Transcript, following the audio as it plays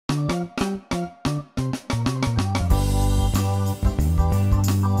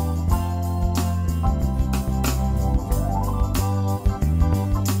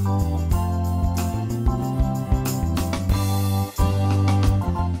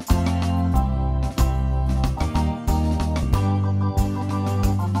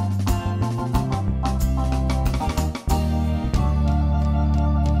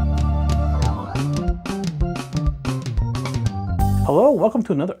Hello, welcome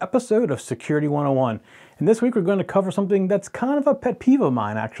to another episode of Security 101. And this week we're going to cover something that's kind of a pet peeve of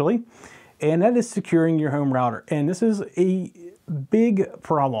mine actually, and that is securing your home router. And this is a big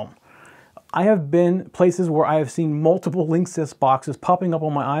problem. I have been places where I have seen multiple Linksys boxes popping up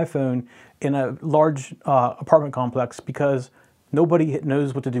on my iPhone in a large apartment complex because nobody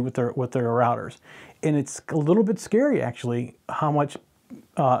knows what to do with their routers. And it's a little bit scary actually how much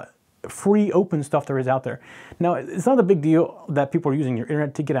free open stuff there is out there. Now, it's not a big deal that people are using your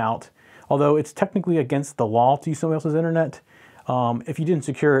internet to get out, although it's technically against the law to use somebody else's internet. If you didn't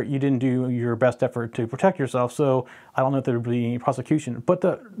secure it, you didn't do your best effort to protect yourself, so I don't know if there would be any prosecution. But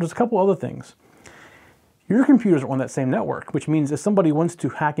there's a couple other things. Your computers are on that same network, which means if somebody wants to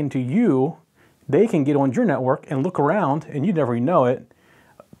hack into you, they can get on your network and look around, and you never even know it,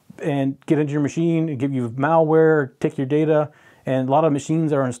 and get into your machine, and give you malware, take your data. And a lot of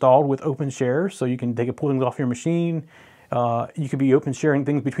machines are installed with open shares, so you can pull things off your machine. You could be open sharing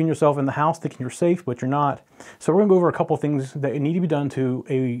things between yourself and the house, thinking you're safe, but you're not. So we're going to go over a couple of things that need to be done to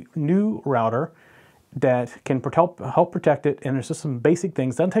a new router that can help protect it. And there's just some basic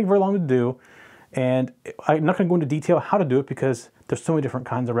things. It doesn't take very long to do. And I'm not going to go into detail how to do it because there's so many different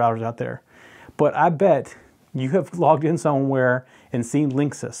kinds of routers out there. But I bet you have logged in somewhere and seen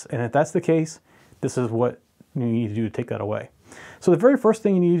Linksys. And if that's the case, this is what you need to do to take that away. So the very first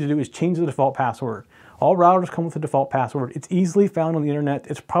thing you need to do is change the default password. All routers come with a default password. It's easily found on the internet.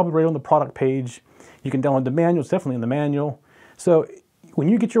 It's probably right on the product page. You can download the manual. It's definitely in the manual. So when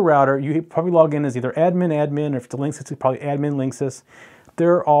you get your router, you probably log in as either admin, or if it's a Linksys, it's probably admin Linksys.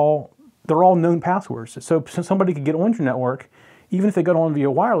 They're all known passwords. So somebody could get on your network, even if they got on via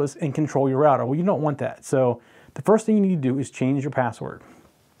wireless, and control your router. Well, you don't want that. So the first thing you need to do is change your password.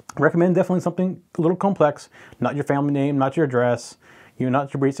 I recommend definitely something a little complex, not your family name, not your address,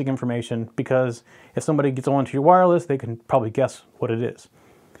 not your basic information, because if somebody gets onto your wireless, they can probably guess what it is.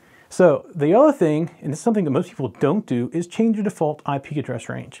 So the other thing, and this is something that most people don't do, is change your default IP address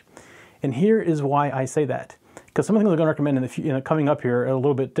range. And here is why I say that, because some of the things I'm going to recommend in the coming up here are a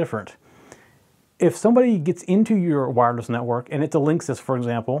little bit different. If somebody gets into your wireless network, and it's a Linksys, for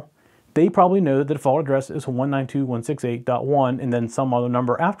example, they probably know that the default address is 192.168.1 and then some other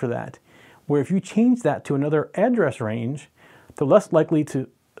number after that. Where if you change that to another address range, they're less likely to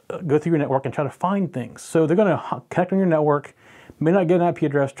go through your network and try to find things. So they're going to connect on your network, may not get an IP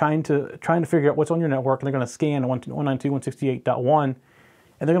address, trying to figure out what's on your network, and they're going to scan 192.168.1, and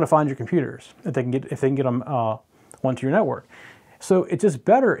they're going to find your computers if they can get them onto your network. So it's just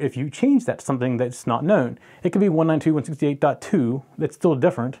better if you change that to something that's not known. It could be 192.168.2. That's still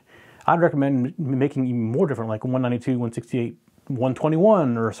different. I'd recommend making even more different, like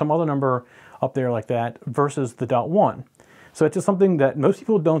 192.168.121 or some other number up there like that versus the .1. So it's just something that most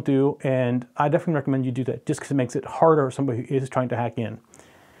people don't do, and I definitely recommend you do that just because it makes it harder for somebody who is trying to hack in.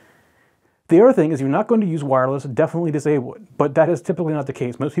 The other thing is, if you're not going to use wireless, definitely disable it. But that is typically not the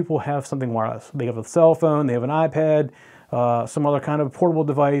case. Most people have something wireless. They have a cell phone, they have an iPad, some other kind of portable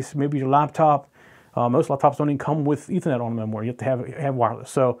device, maybe your laptop. Most laptops don't even come with Ethernet on them anymore. You have to have wireless.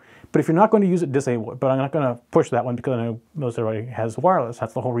 So, but if you're not going to use it, disable it. But I'm not going to push that one because I know most everybody has wireless.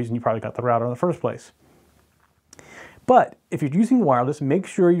 That's the whole reason you probably got the router in the first place. But if you're using wireless, make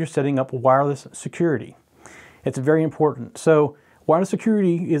sure you're setting up wireless security. It's very important. So wireless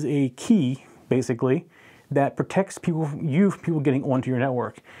security is a key, basically, that protects people getting onto your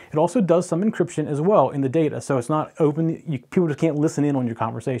network. It also does some encryption as well in the data. So it's not open. People just can't listen in on your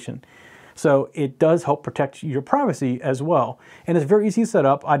conversation. So it does help protect your privacy as well. And it's very easy to set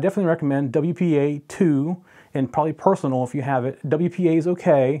up. I definitely recommend WPA2 and probably personal if you have it. WPA is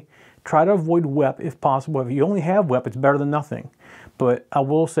okay. Try to avoid WEP if possible. If you only have WEP, it's better than nothing. But I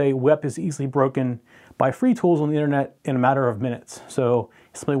will say WEP is easily broken by free tools on the internet in a matter of minutes. So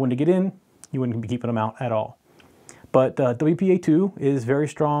if somebody wanted to get in, you wouldn't be keeping them out at all. But WPA2 is very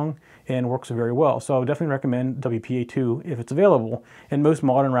strong and works very well. So I would definitely recommend WPA2 if it's available. And most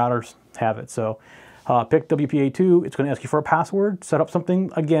modern routers have it. So pick WPA2. It's going to ask you for a password. Set up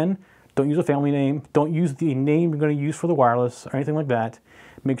something, again, don't use a family name. Don't use the name you're going to use for the wireless or anything like that.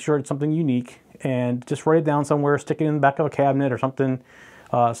 Make sure it's something unique. And just write it down somewhere. Stick it in the back of a cabinet or something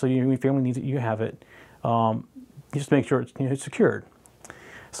so your family needs it, you have it. Just make sure it's secured.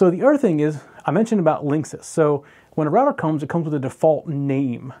 So the other thing is, I mentioned about Linksys. So when a router comes, it comes with a default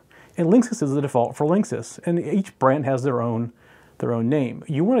name. And Linksys is the default for Linksys. And each brand has their own name.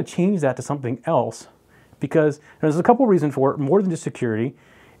 You want to change that to something else because there's a couple reasons for it, more than just security.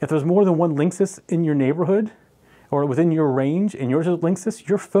 If there's more than one Linksys in your neighborhood or within your range and yours is Linksys,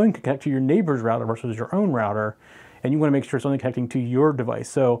 your phone can connect to your neighbor's router versus your own router. And you want to make sure it's only connecting to your device.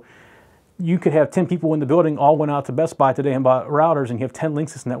 So you could have 10 people in the building all went out to Best Buy today and bought routers, and you have 10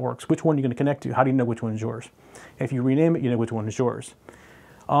 Linksys networks. Which one are you going to connect to? How do you know which one is yours? If you rename it, you know which one is yours.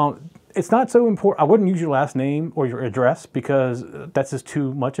 It's not so important. I wouldn't use your last name or your address because that's just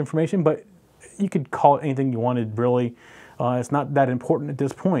too much information, but you could call it anything you wanted, really. It's not that important at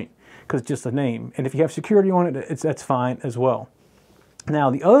this point because it's just a name. And if you have security on it, that's fine as well.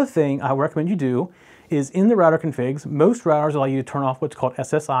 Now, the other thing I recommend you do is in the router configs, most routers allow you to turn off what's called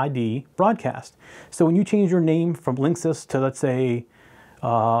Ssid Broadcast. So when you change your name from Linksys to, let's say,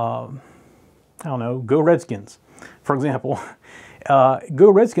 I don't know, Go Redskins, for example. Go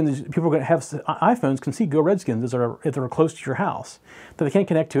Redskins, people are going to have iPhones can see Go Redskins if they're close to your house. But they can't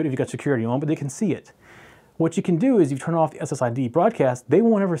connect to it if you've got security on, but they can see it. What you can do is you turn off the Ssid broadcast, they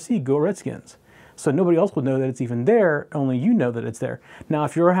won't ever see Go Redskins. So nobody else will know that it's even there, only you know that it's there. Now,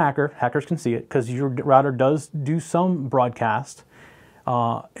 if you're a hacker, hackers can see it because your router does do some broadcast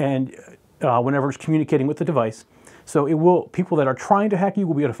whenever it's communicating with the device. So it will, people that are trying to hack you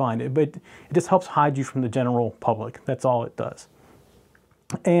will be able to find it, but it just helps hide you from the general public. That's all it does.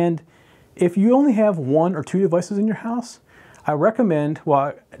 And if you only have 1 or 2 devices in your house, I recommend,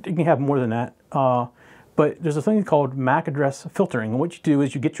 well, you can have more than that, but there's a thing called MAC address filtering. And what you do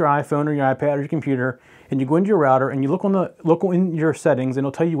is you get your iPhone or your iPad or your computer, and you go into your router and you look in your settings, and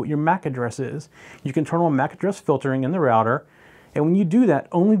it'll tell you what your MAC address is. You can turn on MAC address filtering in the router, and when you do that,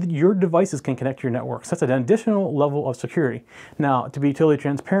 only your devices can connect to your networks. That's an additional level of security. Now, to be totally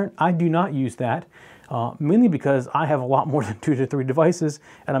transparent, I do not use that, mainly because I have a lot more than 2 to 3 devices,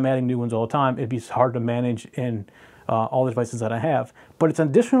 and I'm adding new ones all the time. It'd be hard to manage in all the devices that I have. But it's an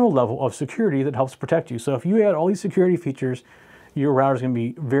additional level of security that helps protect you. So if you add all these security features, your router is going to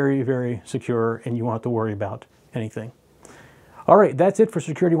be very, very secure, and you won't have to worry about anything. All right, that's it for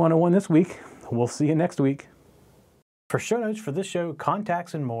Security 101 this week. We'll see you next week. For show notes for this show,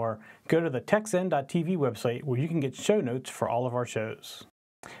 contacts, and more, go to the techzen.tv website where you can get show notes for all of our shows.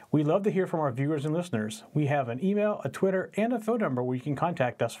 We love to hear from our viewers and listeners. We have an email, a Twitter, and a phone number where you can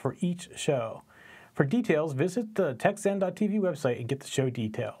contact us for each show. For details, visit the techzen.tv website and get the show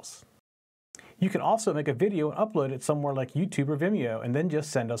details. You can also make a video and upload it somewhere like YouTube or Vimeo and then just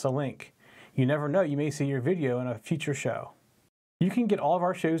send us a link. You never know, you may see your video in a future show. You can get all of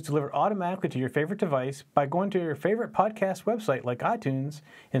our shows delivered automatically to your favorite device by going to your favorite podcast website like iTunes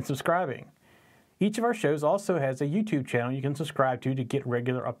and subscribing. Each of our shows also has a YouTube channel you can subscribe to get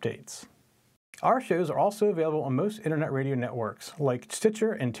regular updates. Our shows are also available on most internet radio networks like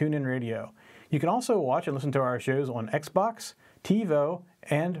Stitcher and TuneIn Radio. You can also watch and listen to our shows on Xbox, TiVo,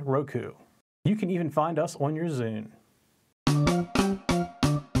 and Roku. You can even find us on your Zune.